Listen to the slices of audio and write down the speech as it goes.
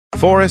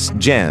Forest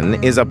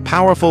Gen is a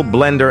powerful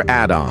blender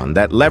add-on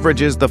that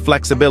leverages the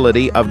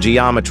flexibility of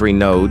geometry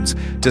nodes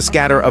to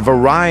scatter a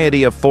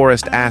variety of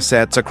forest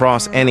assets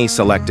across any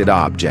selected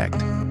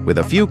object. With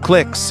a few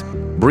clicks,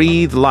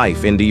 breathe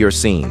life into your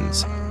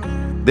scenes.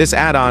 This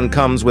add-on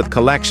comes with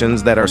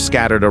collections that are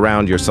scattered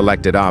around your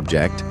selected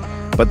object,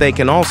 but they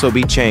can also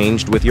be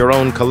changed with your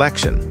own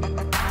collection.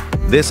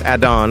 This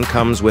add-on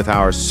comes with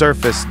our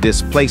Surface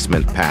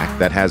Displacement Pack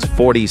that has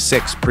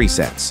 46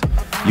 presets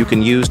you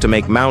can use to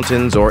make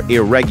mountains or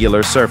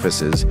irregular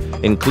surfaces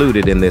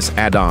included in this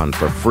add-on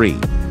for free.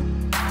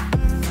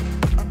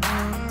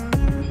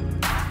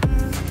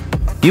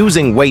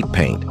 Using Weight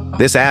Paint,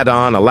 this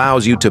add-on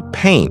allows you to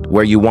paint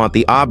where you want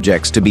the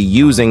objects to be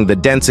using the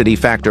Density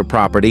Factor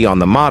property on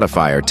the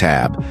Modifier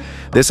tab.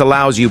 This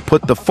allows you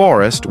put the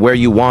forest where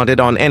you want it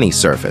on any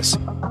surface.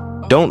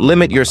 Don't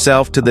limit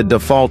yourself to the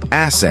default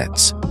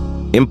assets.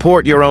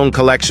 Import your own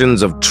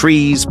collections of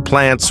trees,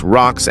 plants,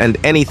 rocks, and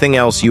anything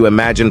else you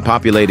imagine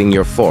populating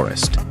your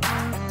forest.